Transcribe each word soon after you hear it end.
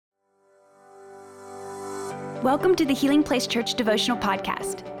Welcome to the Healing Place Church Devotional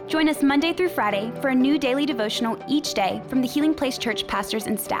Podcast. Join us Monday through Friday for a new daily devotional each day from the Healing Place Church pastors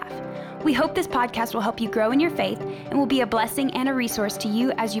and staff. We hope this podcast will help you grow in your faith and will be a blessing and a resource to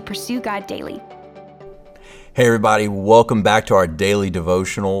you as you pursue God daily. Hey everybody, welcome back to our daily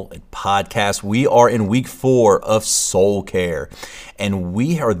devotional podcast. We are in week 4 of soul care, and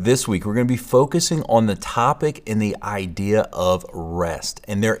this week we're going to be focusing on the topic and the idea of rest.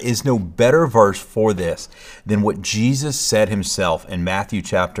 And there is no better verse for this than what Jesus said himself in Matthew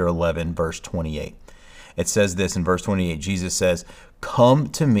chapter 11, verse 28. It says this in verse 28, Jesus says, "Come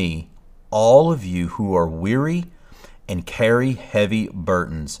to me, all of you who are weary and carry heavy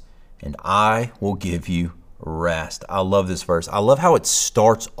burdens, and I will give you rest." I love this verse. I love how it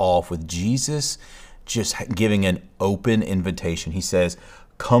starts off with Jesus just giving an open invitation. He says,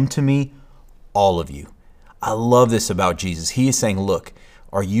 "Come to me, all of you." I love this about Jesus. He is saying, look,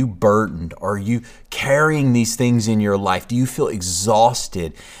 are you burdened? Are you carrying these things in your life? Do you feel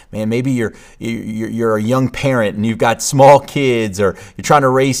exhausted? Man, maybe you're a young parent and you've got small kids, or you're trying to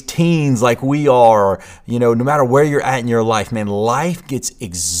raise teens like we are, or, no matter where you're at in your life, man, life gets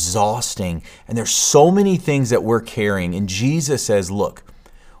exhausting. And there's so many things that we're carrying. And Jesus says, look,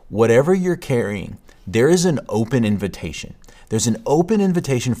 whatever you're carrying, there is an open invitation. There's an open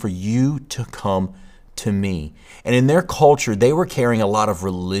invitation for you to come to me. And in their culture, they were carrying a lot of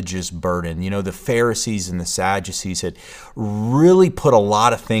religious burden. The Pharisees and the Sadducees had really put a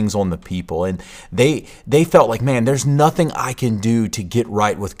lot of things on the people. And they felt like, man, there's nothing I can do to get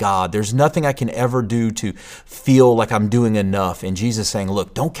right with God. There's nothing I can ever do to feel like I'm doing enough. And Jesus saying,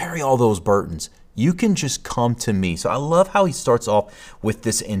 look, don't carry all those burdens. You can just come to me. So I love how he starts off with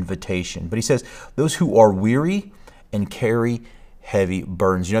this invitation. But he says, those who are weary and carry heavy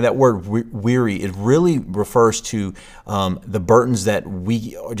burdens. That word weary, it really refers to the burdens that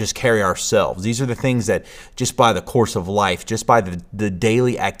we just carry ourselves. These are the things that just by the course of life, just by the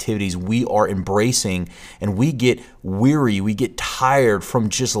daily activities we are embracing, and we get weary, we get tired from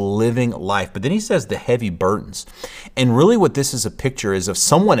just living life. But then he says the heavy burdens. And really what this is a picture is of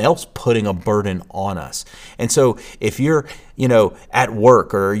someone else putting a burden on us. And so if you're at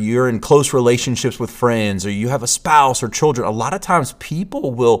work, or you're in close relationships with friends, or you have a spouse or children, a lot of times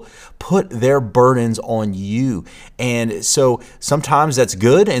people will put their burdens on you. And so sometimes that's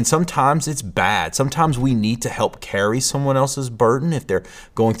good and sometimes it's bad. Sometimes we need to help carry someone else's burden if they're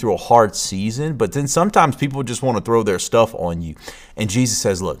going through a hard season. But then sometimes people just want to throw their stuff on you. And Jesus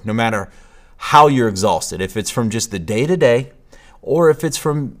says, look, no matter how you're exhausted, if it's from just the day-to-day, or if it's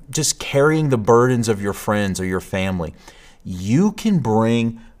from just carrying the burdens of your friends or your family, you can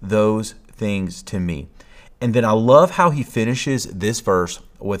bring those things to me. And then I love how he finishes this verse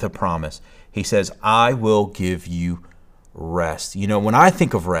with a promise. He says, I will give you rest. When I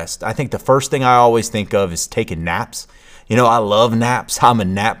think of rest, I think the first thing I always think of is taking naps. I love naps. I'm a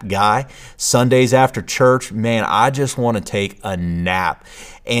nap guy. Sundays after church, man, I just want to take a nap.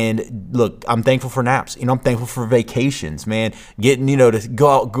 And look, I'm thankful for naps. I'm thankful for vacations, man. Getting, to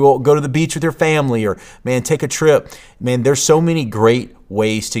go to the beach with your family, or, man, take a trip. Man, there's so many great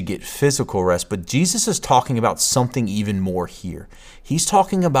ways to get physical rest. But Jesus is talking about something even more here. He's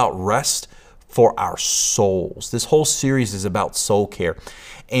talking about rest for our souls. This whole series is about soul care.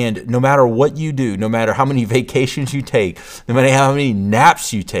 And no matter what you do, no matter how many vacations you take, no matter how many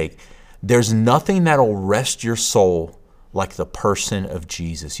naps you take, there's nothing that'll rest your soul like the person of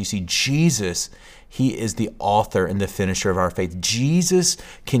Jesus. You see, Jesus, he is the author and the finisher of our faith. Jesus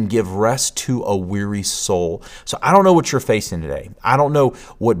can give rest to a weary soul. So I don't know what you're facing today. I don't know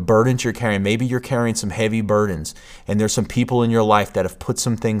what burdens you're carrying. Maybe you're carrying some heavy burdens, and there's some people in your life that have put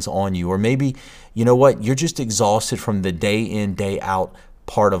some things on you. Or maybe, you're just exhausted from the day in, day out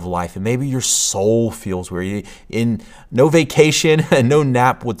part of life, and maybe your soul feels weary. In no vacation and no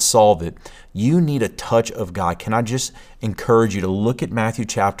nap would solve it. You need a touch of God. Can I just encourage you to look at Matthew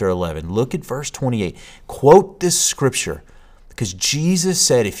chapter 11, look at verse 28, quote this scripture, because Jesus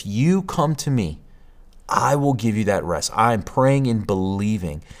said, if you come to me, I will give you that rest. I am praying and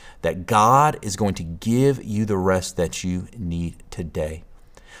believing that God is going to give you the rest that you need today.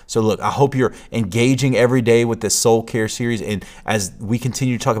 So look, I hope you're engaging every day with this soul care series. And as we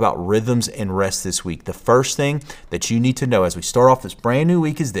continue to talk about rhythms and rest this week, the first thing that you need to know as we start off this brand new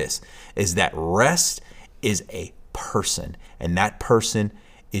week is that rest is a person, and that person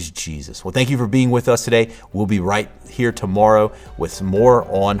is Jesus. Well, thank you for being with us today. We'll be right here tomorrow with some more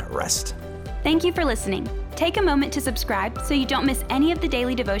on rest. Thank you for listening. Take a moment to subscribe so you don't miss any of the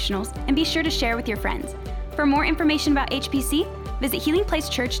daily devotionals, and be sure to share with your friends. For more information about HPC, visit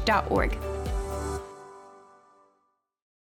healingplacechurch.org.